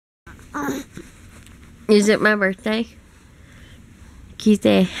Is it my birthday? Can you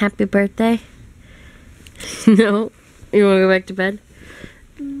say happy birthday? No? You want to go back to bed?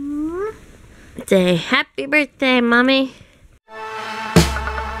 Say happy birthday, Mommy.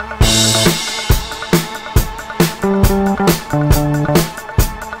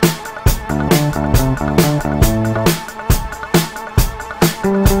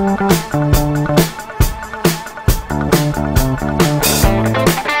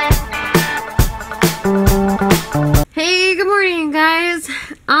 Hey, good morning, guys.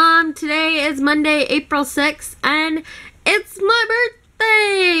 Today is Monday, April 6th, and it's my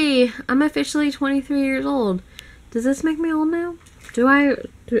birthday. I'm officially 23 years old. Does this make me old now? Do any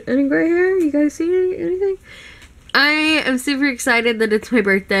gray hair? You guys see anything? I am super excited that it's my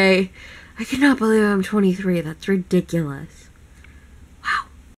birthday. I cannot believe I'm 23. That's ridiculous. Wow.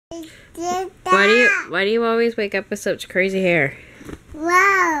 Why do you always wake up with such crazy hair?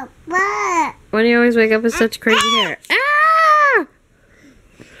 Wow. What? Why do you always wake up with such crazy hair? Ah!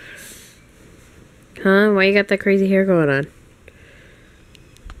 Huh? Why you got that crazy hair going on?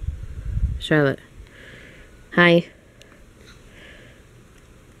 Charlotte. Hi.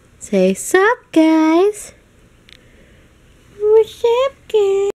 Say, sup, guys? What's up,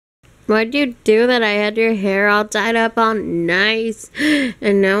 guys? What'd you do that I had your hair all tied up all nice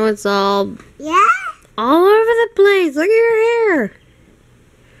and now it's all over the place? Look at your hair.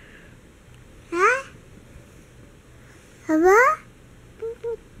 Huh? Hello?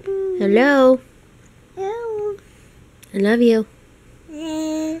 Hello. Hello. I love you.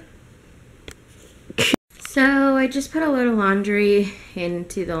 So I just put a load of laundry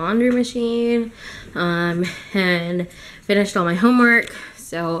into the laundry machine and finished all my homework.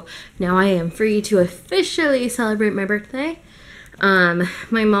 So now I am free to officially celebrate my birthday.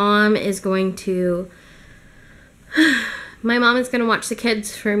 My mom is going to watch the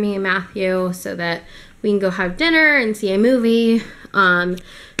kids for me and Matthew so that we can go have dinner and see a movie.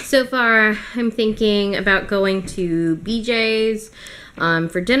 So far I'm thinking about going to BJ's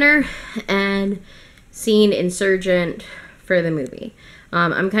for dinner and seeing Insurgent for the movie.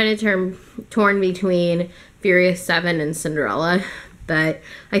 I'm kind of torn between Furious 7 and Cinderella, but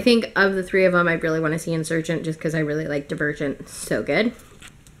I think of the three of them, I really want to see Insurgent just because I really like Divergent so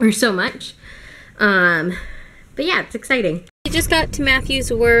much. But yeah, it's exciting. We just got to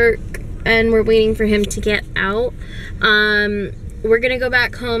Matthew's work and we're waiting for him to get out. We're gonna go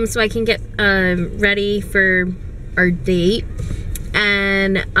back home so I can get ready for our date.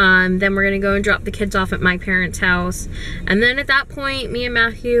 And then we're gonna go and drop the kids off at my parents' house, and then at that point me and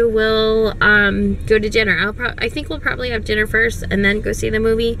Matthew will go to dinner. I think we'll probably have dinner first and then go see the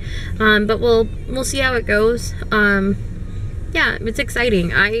movie, but we'll see how it goes. Yeah, it's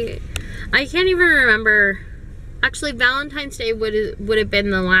exciting. I can't even remember. Actually, Valentine's Day would have been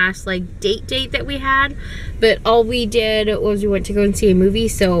the last like date that we had, but all we did was we went to go and see a movie,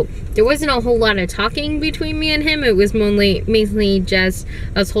 so there wasn't a whole lot of talking between me and him. It was mainly just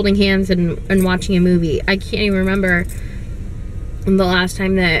us holding hands and watching a movie. I can't even remember the last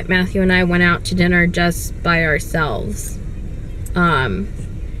time that Matthew and I went out to dinner just by ourselves.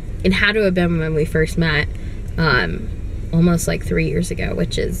 It had to have been when we first met, almost like 3 years ago,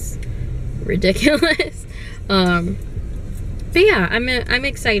 which is ridiculous. But yeah, I'm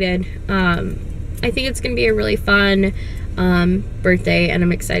excited. I think it's gonna be a really fun birthday, and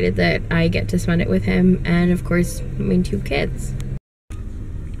I'm excited that I get to spend it with him and of course my 2 kids.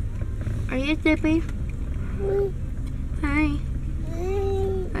 Are you sleepy? Hi.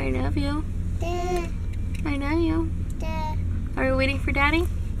 I love you. I love you. Are you waiting for Daddy?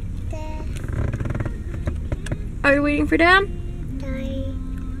 Are you waiting for Dad?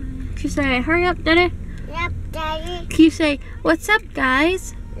 Can you say, hurry up, Daddy? Yep, Daddy. Can you say, what's up,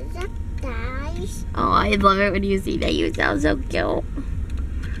 guys? What's up, guys? Oh, I love it when you say that. You sound so cute. Can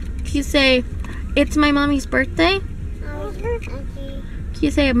you say, it's my mommy's birthday? Can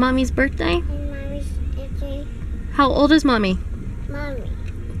you say, mommy's birthday? Mommy's birthday. How old is mommy? Mommy.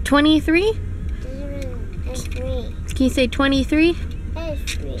 23? 3. Can you say 23?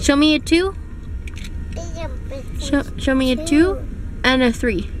 3. Show me a 2. Show me a 2 and a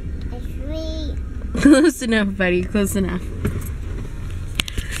 3. 3. Close enough, buddy. Close enough.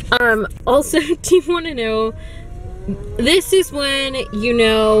 Also, do you want to know, this is when you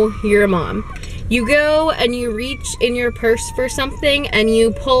know you're a mom. You go and you reach in your purse for something and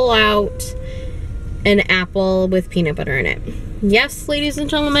you pull out an apple with peanut butter in it. Yes, ladies and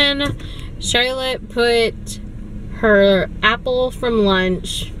gentlemen, Charlotte put her apple from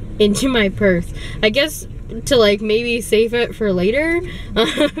lunch into my purse. I guess to like maybe save it for later.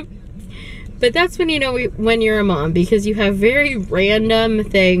 But that's when you know when you're a mom, because you have very random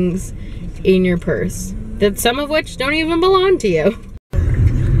things in your purse, that some of which don't even belong to you.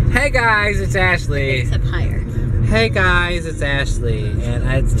 Hey guys, it's Ashley. Except higher. Hey guys, it's Ashley, and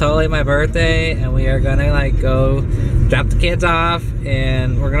it's totally my birthday, and we are gonna like go drop the kids off,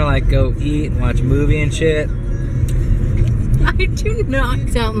 and we're gonna like go eat and watch a movie and shit. I do not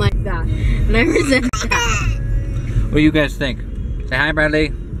sound like that, and I resent that. What do you guys think? Say hi,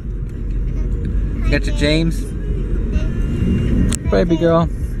 Bradley. Got your James? Baby girl. I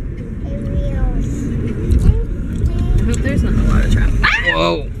hope there's not a lot of traffic.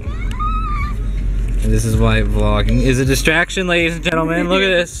 Whoa. And this is why vlogging is a distraction, ladies and gentlemen. Look at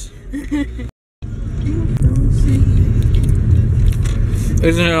this.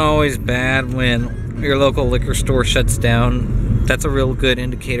 Isn't it always bad when your local liquor store shuts down? That's a real good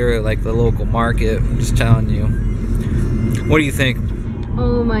indicator of like the local market. I'm just telling you. What do you think?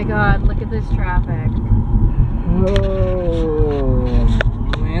 Oh my god, look at this traffic. Oh,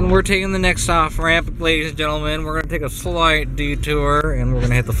 and we're taking the next off ramp, ladies and gentlemen. We're gonna take a slight detour, and we're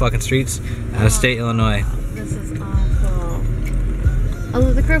gonna hit the fucking streets out of state Illinois. This is awful.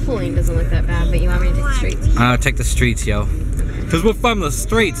 Although the carpooling doesn't look that bad, but you want me to take the streets? I'll take the streets, yo. Cause we're from the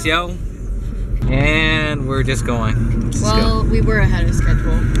streets, yo. And we're just going. Let's well, we were ahead of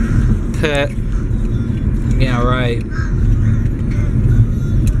schedule. go. Yeah, right.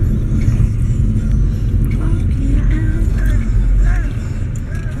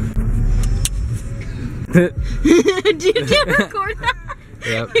 Did you record that?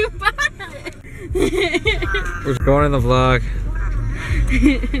 Yep. You bought it. We're going in the vlog.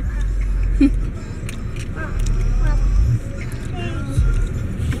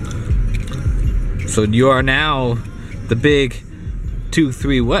 So you are now the big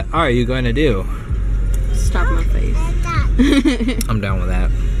 2-3. What are you going to do? Stop my face. I'm down with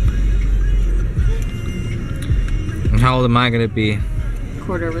that. And how old am I going to be?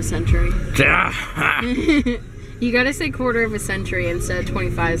 Quarter of a century. You gotta say quarter of a century instead of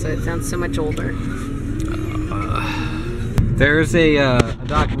 25, so it sounds so much older. There's a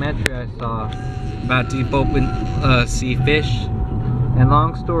documentary I saw about deep open sea fish, and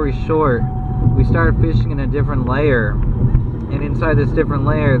long story short, we started fishing in a different layer, and inside this different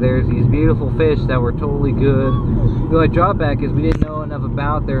layer there's these beautiful fish that were totally good. The only drawback is we didn't know enough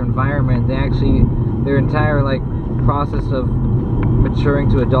about their environment. Their entire like process of maturing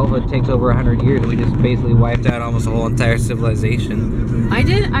to adulthood takes over 100 years. We just basically wiped out almost a whole entire civilization. I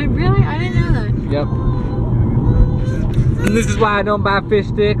didn't know that. Yep. And this is why I don't buy fish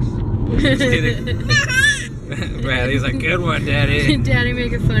sticks. Just kidding. Bradley's like, good one, Daddy. Daddy,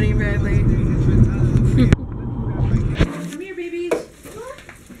 make it funny, Bradley. Come here, babies.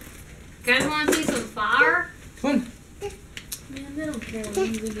 Guys want to see some fire? Come on. Man, they don't care.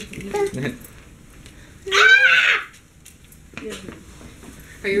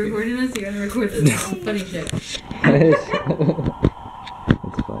 Are you recording this? You gotta record this. No. Funny shit. That's funny.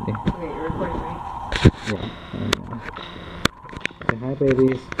 Okay, you're recording, right? Yeah. Say hi,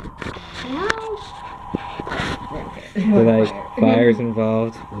 babies. They're like, fire's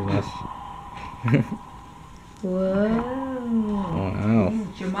involved. Yes. Whoa. Wow.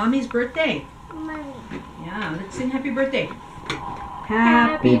 It's your mommy's birthday. Mommy. Yeah, let's sing happy birthday.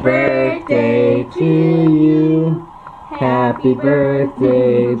 Happy birthday to you. Happy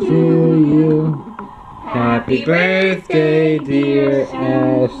birthday to you. Happy birthday, dear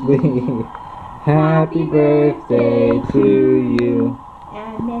Ashley. Happy birthday to you.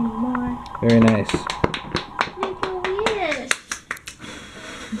 And many more. Very nice. Make a wish.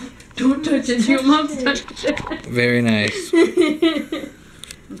 Don't touch it. Your mom's touched it. Very nice.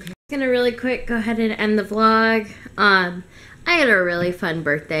 Gonna really quick go ahead and end the vlog. I had a really fun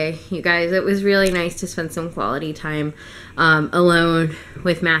birthday, you guys. It was really nice to spend some quality time alone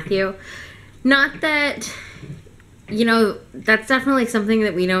with Matthew. Not that, you know, that's definitely something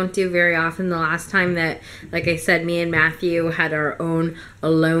that we don't do very often. The last time that, like I said, me and Matthew had our own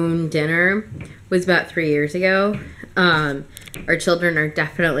alone dinner was about 3 years ago. Our children are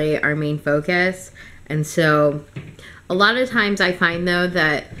definitely our main focus. And so a lot of times I find, though,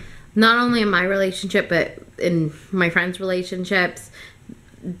 that not only in my relationship, but in my friends' relationships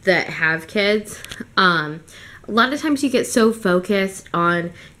that have kids, a lot of times you get so focused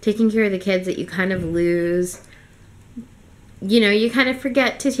on taking care of the kids that you kind of lose, you know, you kind of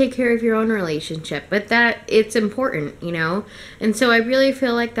forget to take care of your own relationship, but that it's important, you know. And so I really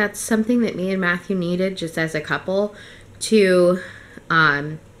feel like that's something that me and Matthew needed just as a couple to,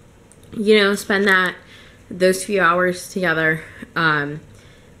 you know, spend those few hours together,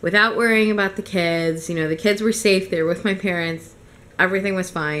 without worrying about the kids. You know, the kids were safe. They were with my parents. Everything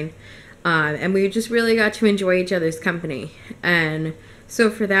was fine. And we just really got to enjoy each other's company. And so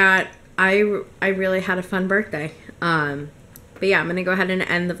for that, I really had a fun birthday. But yeah, I'm gonna go ahead and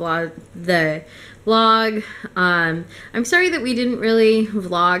end the vlog. I'm sorry that we didn't really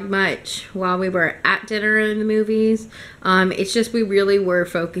vlog much while we were at dinner and the movies. It's just we really were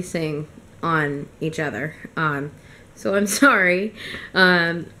focusing on each other. So I'm sorry.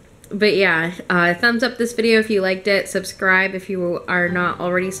 But yeah, thumbs up this video if you liked it. Subscribe if you are not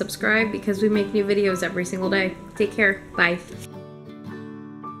already subscribed, because we make new videos every single day. Take care. Bye.